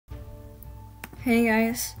Hey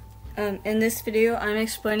guys, in this video I'm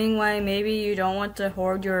explaining why maybe you don't want to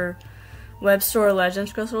hoard your web store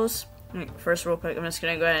legends crystals. First, real quick, I'm just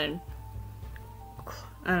gonna go ahead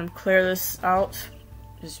and clear this out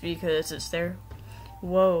just because it's there.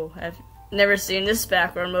 Whoa, I've never seen this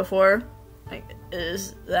background before. Like,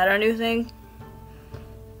 is that a new thing?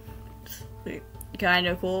 It's kind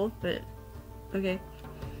of cool, but okay.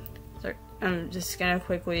 So I'm just gonna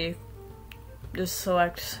quickly just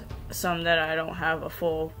select some that I don't have a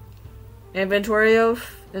full inventory of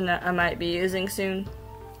and that I might be using soon.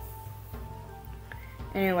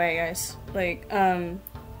 Anyway guys, I'm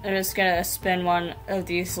just gonna spin one of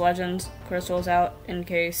these legends crystals out in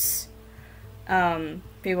case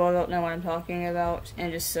people don't know what I'm talking about,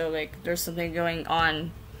 and just so there's something going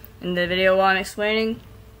on in the video while I'm explaining.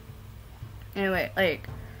 Anyway,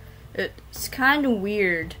 it's kind of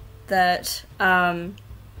weird that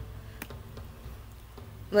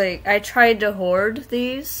I tried to hoard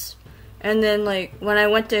these, and then when I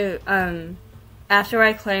went to after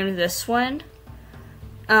I claimed this one,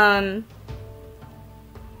 I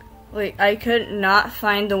could not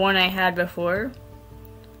find the one I had before.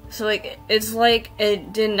 So it's like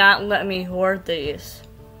it did not let me hoard these.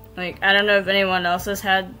 I don't know if anyone else has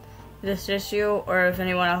had this issue or if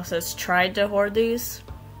anyone else has tried to hoard these,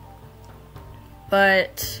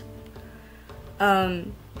 but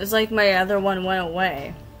it's like my other one went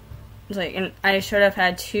away. It's and I should have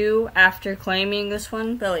had two after claiming this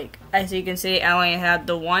one, but as you can see, I only had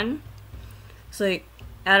the one. So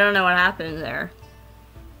I don't know what happened there.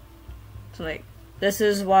 So this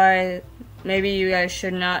is why maybe you guys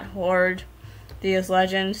should not hoard these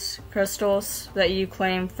legends crystals that you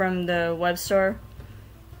claim from the web store.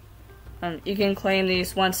 You can claim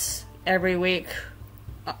these once every week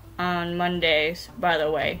on Mondays, by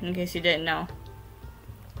the way, in case you didn't know.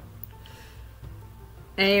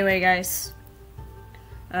 Anyway guys,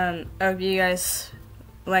 I hope you guys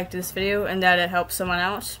liked this video and that it helped someone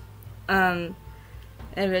out. If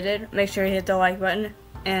it did, make sure you hit the like button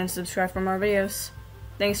and subscribe for more videos.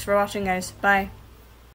 Thanks for watching guys, bye.